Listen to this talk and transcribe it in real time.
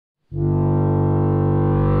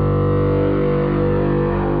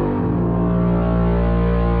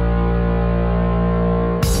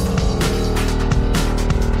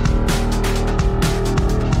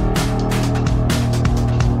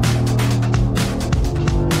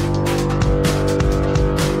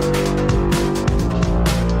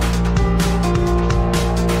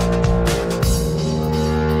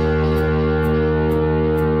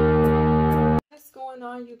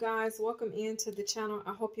welcome into the channel.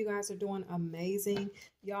 I hope you guys are doing amazing.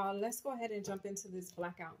 Y'all, let's go ahead and jump into this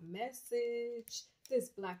blackout message. This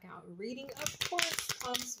blackout reading, of course,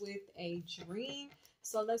 comes with a dream.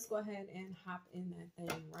 So let's go ahead and hop in that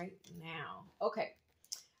thing right now. Okay.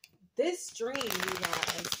 This dream, you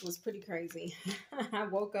guys, was pretty crazy. I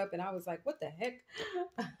woke up and I was like, what the heck?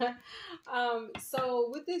 So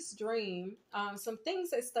with this dream, some things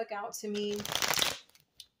that stuck out to me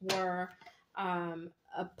were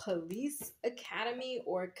a police academy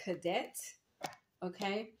or cadet,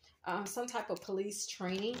 okay? Some type of police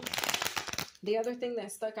training. The other thing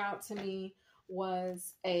that stuck out to me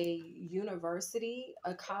was a university,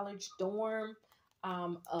 a college dorm,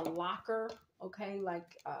 a locker, okay?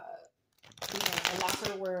 Like, a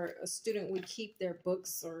locker where a student would keep their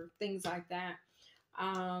books or things like that.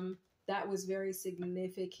 That was very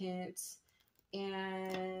significant.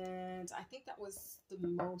 And I think that was the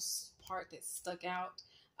most part that stuck out.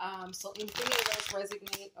 So if any of those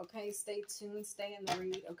resonate, okay, stay tuned, stay in the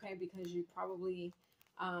read, okay, because you probably,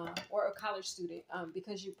 or a college student,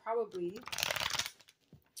 because you probably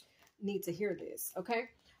need to hear this, okay?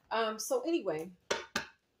 So anyway,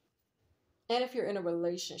 and if you're in a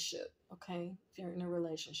relationship, okay, if you're in a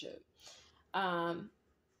relationship,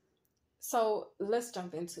 so let's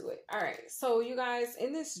jump into it. All right. So you guys,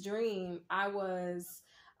 in this dream, I was,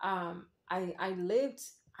 I lived,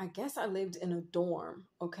 I guess I lived in a dorm.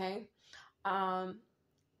 Okay.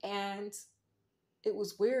 And it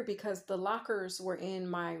was weird because the lockers were in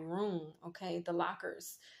my room. Okay. The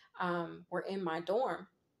lockers, were in my dorm,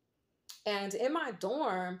 and in my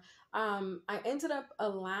dorm, I ended up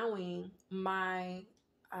allowing my,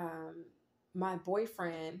 my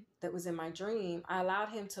boyfriend that was in my dream, I allowed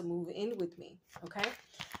him to move in with me. Okay.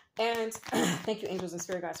 And thank you, angels and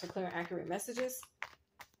spirit guides, for clearing accurate messages.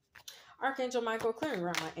 Archangel Michael, clearing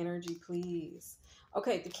around my energy, please.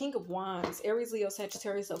 Okay. The King of Wands, Aries, Leo,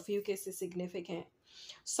 Sagittarius, Ophiuchus is significant.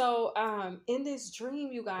 So, in this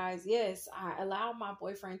dream, you guys, yes, I allowed my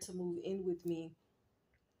boyfriend to move in with me.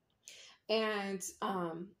 And,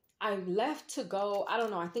 I left to go, I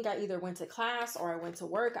don't know, I think I either went to class or I went to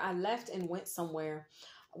work. I left and went somewhere.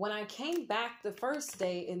 When I came back the first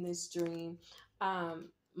day in this dream,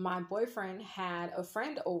 my boyfriend had a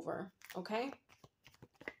friend over, okay?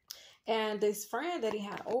 And this friend that he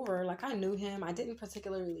had over, like, I knew him. I didn't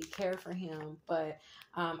particularly care for him, but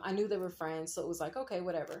I knew they were friends. So it was like, okay,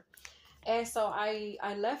 whatever. And so I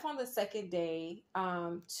left on the second day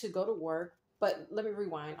to go to work. But let me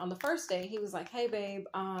rewind. On the first day, he was like, hey, babe,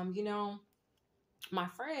 you know, my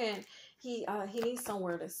friend, he needs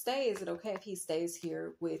somewhere to stay. Is it okay if he stays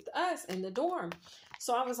here with us in the dorm?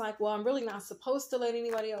 So I was like, well, I'm really not supposed to let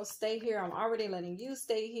anybody else stay here. I'm already letting you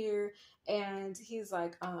stay here. And he's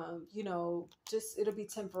like, you know, just, it'll be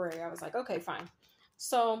temporary. I was like, okay, fine.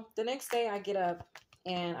 So the next day I get up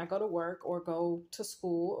and I go to work or go to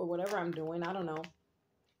school or whatever I'm doing. I don't know.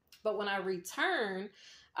 But when I return,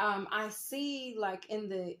 I see, like, in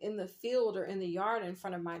the field or in the yard in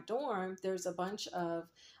front of my dorm, there's a bunch of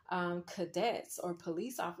cadets or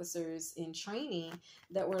police officers in training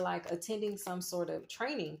that were, like, attending some sort of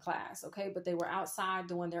training class. Okay. But they were outside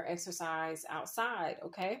doing their exercise outside.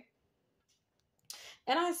 Okay.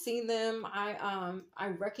 And I seen them. I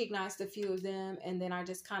recognized a few of them, and then I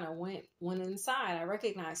just kind of went inside. I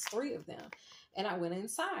recognized 3 of them, and I went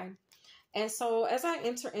inside. And so as I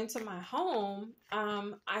enter into my home,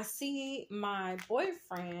 I see my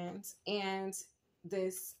boyfriend and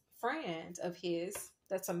this friend of his,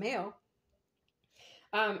 that's a male.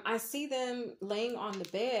 I see them laying on the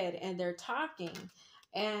bed and they're talking.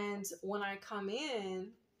 And when I come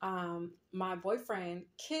in, my boyfriend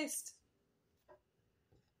kissed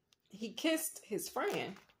his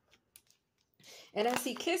friend. And as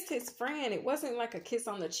he kissed his friend, it wasn't like a kiss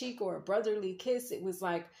on the cheek or a brotherly kiss. It was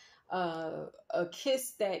like a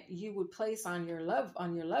kiss that you would place on your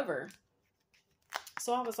lover.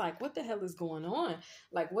 So I was like, what the hell is going on?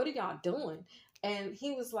 Like, what are y'all doing? And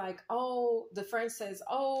he was like, oh, the friend says,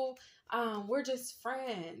 oh, we're just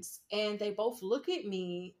friends. And they both look at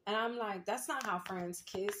me and I'm like, that's not how friends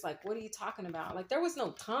kiss. Like, what are you talking about? Like, there was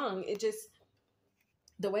no tongue. It just,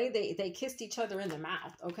 the way they kissed each other in the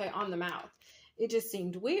mouth, okay, on the mouth. It just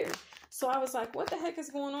seemed weird. So I was like, what the heck is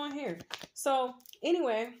going on here? So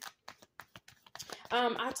anyway,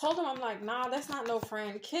 I told him, I'm like, nah, that's not no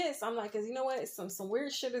friend kiss. I'm like, cause you know what? Some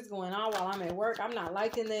weird shit is going on while I'm at work. I'm not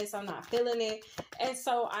liking this. I'm not feeling it. And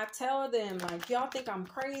so I tell them, like, y'all think I'm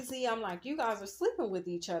crazy. I'm like, you guys are sleeping with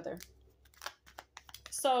each other.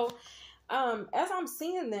 So, as I'm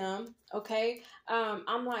seeing them, okay,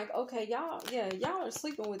 I'm like, okay, y'all, yeah, y'all are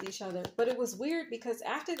sleeping with each other. But it was weird because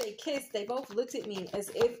after they kissed, they both looked at me as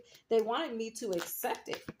if they wanted me to accept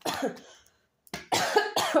it.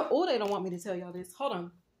 Oh, they don't want me to tell y'all this. Hold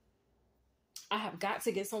on. I have got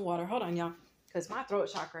to get some water. Hold on, y'all. Because my throat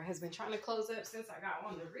chakra has been trying to close up since I got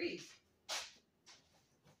on the reef.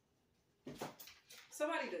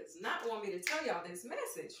 Somebody does not want me to tell y'all this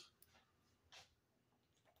message.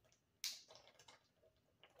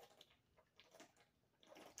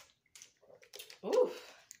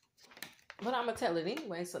 Oof. But I'm going to tell it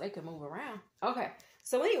anyway so they can move around. Okay.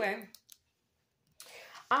 So anyway,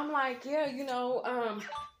 I'm like, yeah, you know,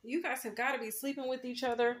 you guys have got to be sleeping with each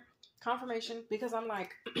other. Confirmation. Because I'm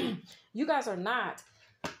like, you guys are not,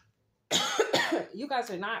 you guys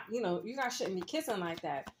are not, you know, you guys shouldn't be kissing like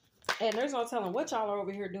that. And there's no telling what y'all are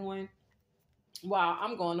over here doing while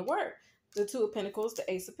I'm going to work. The Two of Pentacles,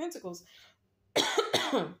 the Ace of Pentacles.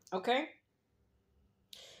 Okay.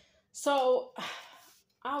 So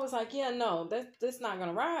I was like, yeah, no, that's not going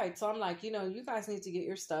to ride. So I'm like, you know, you guys need to get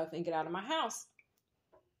your stuff and get out of my house.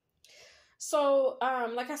 So,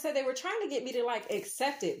 like I said, they were trying to get me to like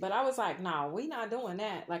accept it, but I was like, no, we not doing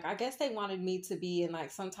that. Like, I guess they wanted me to be in like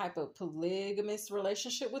some type of polygamous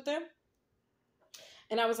relationship with them.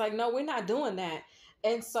 And I was like, no, we're not doing that.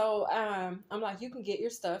 And so, I'm like, you can get your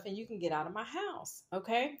stuff and you can get out of my house.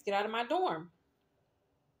 Okay. Get out of my dorm.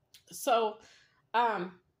 So,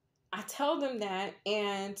 I tell them that,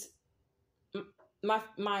 and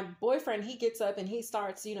my boyfriend, he gets up and he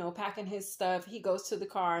starts, you know, packing his stuff. He goes to the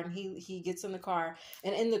car and he gets in the car,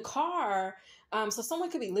 and in the car, so someone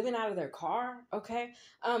could be living out of their car. Okay.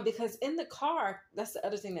 Because in the car, that's the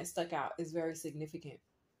other thing that stuck out, is very significant.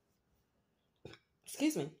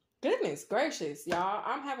 Excuse me. Goodness gracious, y'all.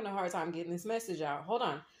 I'm having a hard time getting this message out. Hold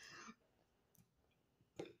on.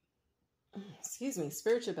 Excuse me.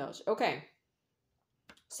 Spiritual belch. Okay.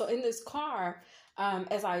 So in this car,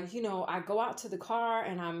 as I, you know, I go out to the car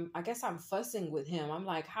and I guess I'm fussing with him. I'm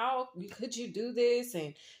like, how could you do this?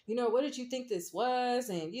 And, you know, what did you think this was?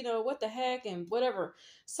 And, you know, what the heck and whatever.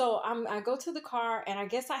 So I go to the car, and I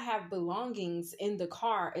guess I have belongings in the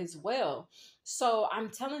car as well. So I'm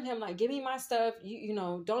telling him, like, give me my stuff. You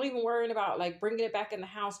know, don't even worry about like bringing it back in the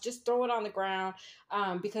house. Just throw it on the ground.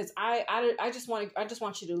 Because I just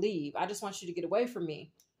want you to leave. I just want you to get away from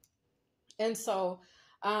me. And so,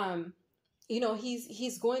 you know,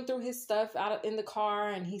 he's going through his stuff in the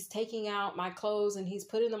car, and he's taking out my clothes and he's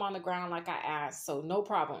putting them on the ground like I asked. So no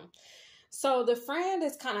problem. So the friend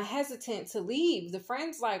is kind of hesitant to leave. The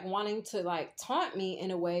friend's like wanting to like taunt me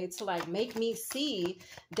in a way to like make me see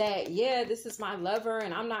that, yeah, this is my lover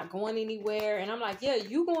and I'm not going anywhere. And I'm like, yeah,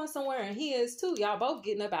 you going somewhere and he is too. Y'all both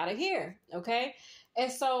getting up out of here. Okay. And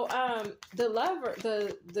so, the lover,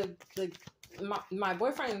 my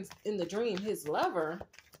boyfriend in the dream, his lover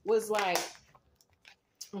was like,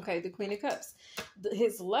 okay, the Queen of Cups.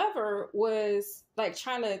 His lover was like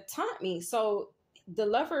trying to taunt me. So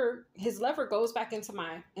his lover goes back into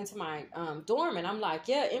my dorm, and I'm like,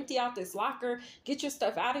 yeah, empty out this locker, get your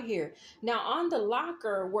stuff out of here. Now on the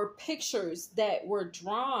locker were pictures that were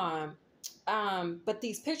drawn, but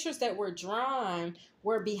these pictures that were drawn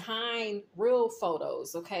were behind real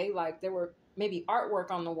photos. Okay, like there were maybe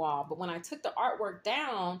artwork on the wall, but when I took the artwork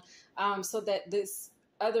down, so that this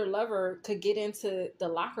other lover could get into the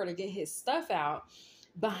locker to get his stuff out,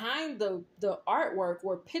 behind the artwork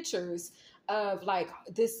were pictures of like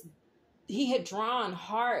this. He had drawn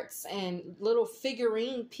hearts and little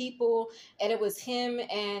figurine people, and it was him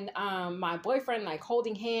and my boyfriend like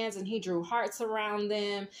holding hands, and he drew hearts around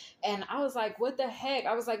them. And I was like, what the heck?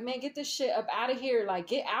 I was like, man, get this shit up out of here. Like,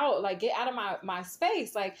 get out of my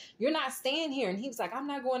space. Like, you're not staying here. And he was like, I'm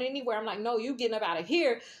not going anywhere. I'm like, no, you getting up out of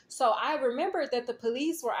here. So I remembered that the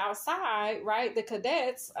police were outside, right? The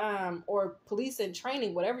cadets, or police in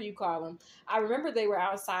training, whatever you call them. I remember they were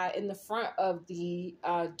outside in the front of the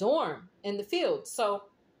dorm in the field. So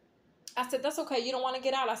I said, that's okay. You don't want to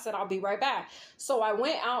get out? I said, I'll be right back. So I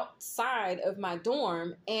went outside of my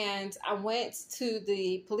dorm, and I went to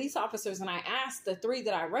the police officers, and I asked the three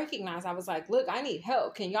that I recognized. I was like, look, I need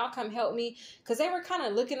help. Can y'all come help me? Because they were kind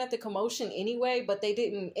of looking at the commotion anyway, but they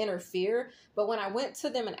didn't interfere. But when I went to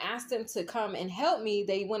them and asked them to come and help me,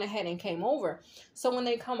 they went ahead and came over. So when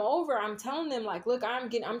they come over, I'm telling them like, look, I'm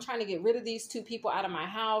trying to get rid of these two people out of my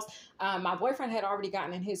house. My boyfriend had already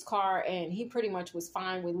gotten in his car, and he pretty much was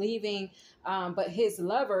fine with leaving. But his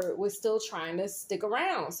lover was still trying to stick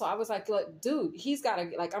around. So I was like, look, dude, he's got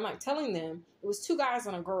to, like, I'm like telling them, it was two guys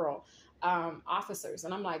and a girl. officers.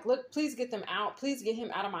 And I'm like, look, please get them out. Please get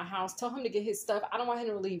him out of my house. Tell him to get his stuff. I don't want him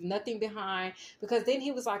to leave nothing behind. Because then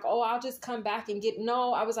he was like, oh, I'll just come back and get,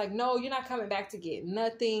 no. I was like, no, you're not coming back to get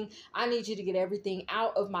nothing. I need you to get everything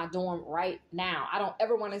out of my dorm right now. I don't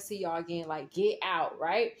ever want to see y'all again. Like, get out,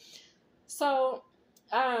 right? So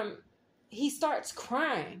he starts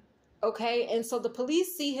crying. Okay. And so the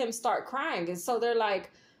police see him start crying. And so they're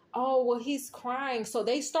like, oh, well, he's crying. So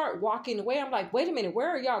they start walking away. I'm like, wait a minute, where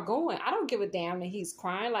are y'all going? I don't give a damn that he's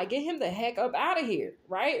crying. Like, get him the heck up out of here,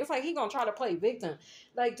 right? It's like he gonna try to play victim.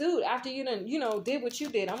 Like, dude, after you done, did what you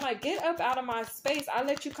did, I'm like, get up out of my space. I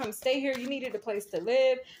let you come stay here. You needed a place to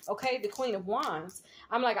live. Okay, the Queen of Wands.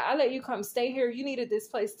 I'm like, I let you come stay here. You needed this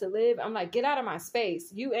place to live. I'm like, get out of my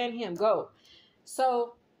space. You and him, go.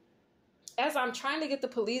 So as I'm trying to get the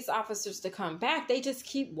police officers to come back, they just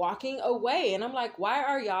keep walking away. And I'm like, why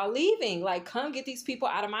are y'all leaving? Like, come get these people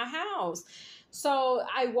out of my house. So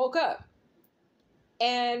I woke up.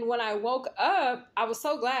 And when I woke up, I was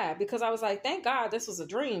so glad because I was like, thank God this was a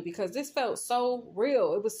dream because this felt so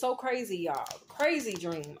real. It was so crazy, y'all. Crazy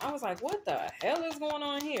dream. I was like, what the hell is going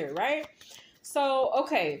on here, right? So,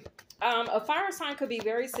 okay. A fire sign could be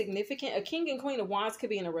very significant. A king and queen of wands could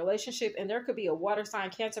be in a relationship, and there could be a water sign,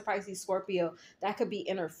 Cancer, Pisces, Scorpio, that could be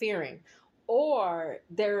interfering. Or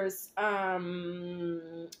there's a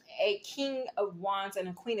king of wands and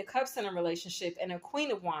a queen of cups in a relationship, and a queen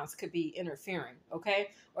of wands could be interfering, okay?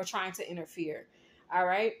 Or trying to interfere, all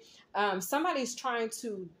right? Somebody's trying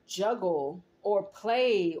to juggle or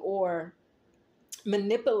play or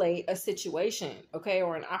manipulate a situation, okay,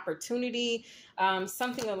 or an opportunity,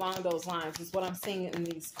 something along those lines is what I'm seeing in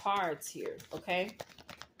these cards here, okay?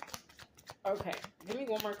 Okay, give me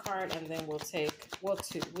one more card and then we'll take, well,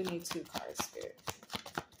 two. We need two cards, Spirit.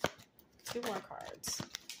 Two more cards.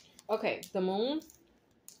 Okay, the moon,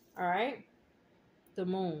 all right? The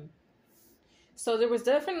moon. So there was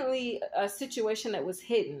definitely a situation that was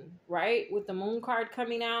hidden, right? With the moon card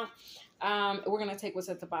coming out. We're going to take what's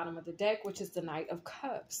at the bottom of the deck, which is the Knight of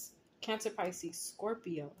Cups. Cancer, Pisces,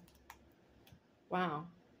 Scorpio. Wow.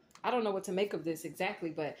 I don't know what to make of this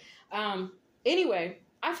exactly, but anyway,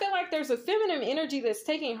 I feel like there's a feminine energy that's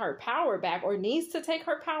taking her power back or needs to take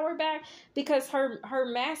her power back because her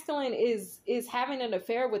masculine is having an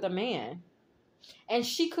affair with a man. And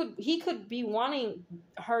he could be wanting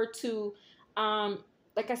her to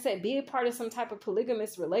like I said, be a part of some type of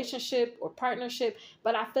polygamous relationship or partnership.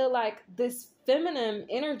 But I feel like this feminine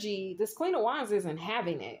energy, this Queen of Wands isn't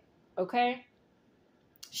having it. Okay.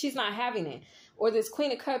 She's not having it. Or this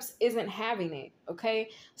Queen of Cups isn't having it. Okay.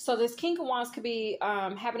 So this King of Wands could be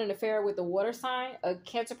having an affair with the water sign, a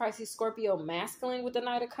Cancer, Pisces, Scorpio masculine with the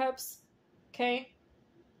Knight of Cups. Okay.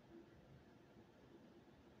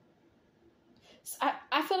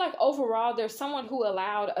 I feel like overall there's someone who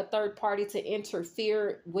allowed a third party to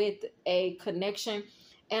interfere with a connection.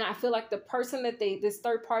 And I feel like the person that this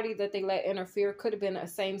third party that they let interfere could have been a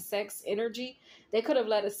same-sex energy. They could have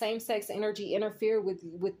let a same-sex energy interfere with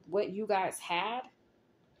what you guys had.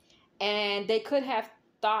 And they could have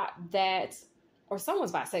thought that, or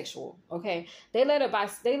someone's bisexual, okay? They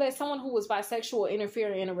let someone who was bisexual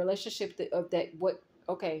interfere in a relationship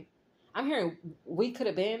okay. I'm hearing we could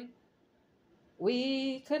have been.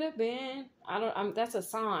 We could have been. That's a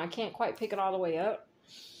song. I can't quite pick it all the way up.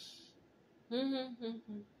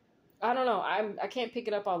 I don't know. I can't pick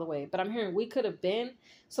it up all the way, but I'm hearing we could have been.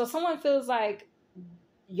 So someone feels like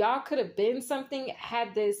y'all could have been something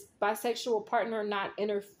had this bisexual partner not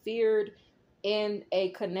interfered in a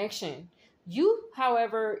connection. You,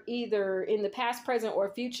 however, either in the past, present, or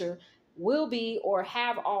future will be or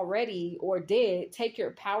have already or did take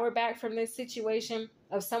your power back from this situation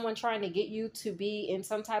of someone trying to get you to be in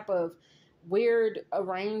some type of weird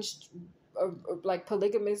arranged like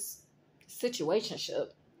polygamous situationship.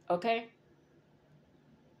 Okay.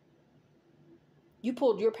 You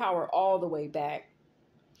pulled your power all the way back.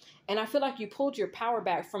 And I feel like you pulled your power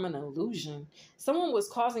back from an illusion. Someone was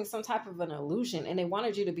causing some type of an illusion and they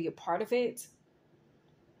wanted you to be a part of it.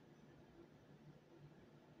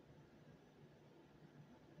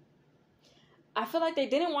 I feel like they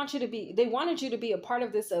wanted you to be a part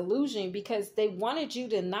of this illusion because they wanted you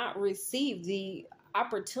to not receive the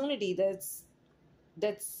opportunity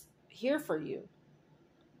that's here for you.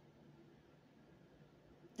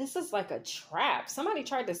 This is like a trap. Somebody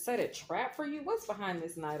tried to set a trap for you. What's behind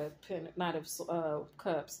this Knight of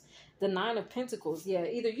Cups? The Nine of Pentacles. Yeah,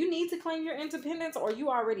 either you need to claim your independence or you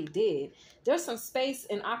already did. There's some space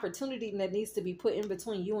and opportunity that needs to be put in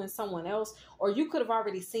between you and someone else. Or you could have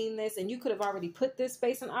already seen this and you could have already put this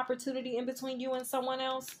space and opportunity in between you and someone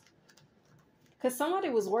else. Because somebody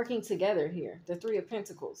was working together here. The Three of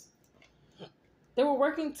Pentacles. They were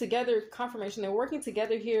working together, confirmation, they were working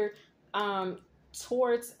together here um,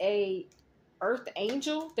 towards a earth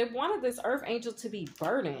angel. They wanted this earth angel to be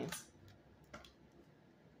burdened.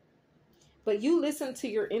 But you listened to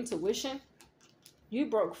your intuition, you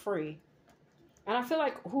broke free. And I feel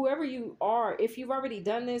like whoever you are, if you've already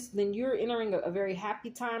done this, then you're entering a very happy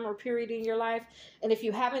time or period in your life. And if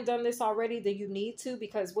you haven't done this already, then you need to,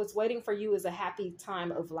 because what's waiting for you is a happy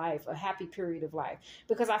time of life, a happy period of life.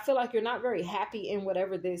 Because I feel like you're not very happy in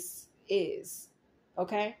whatever this is.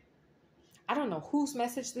 Okay? I don't know whose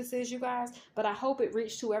message this is, you guys, but I hope it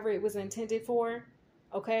reached whoever it was intended for.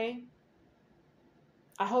 Okay?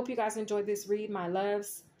 I hope you guys enjoyed this read, my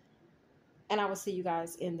loves. And I will see you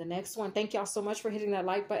guys in the next one. Thank y'all so much for hitting that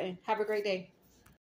like button. Have a great day.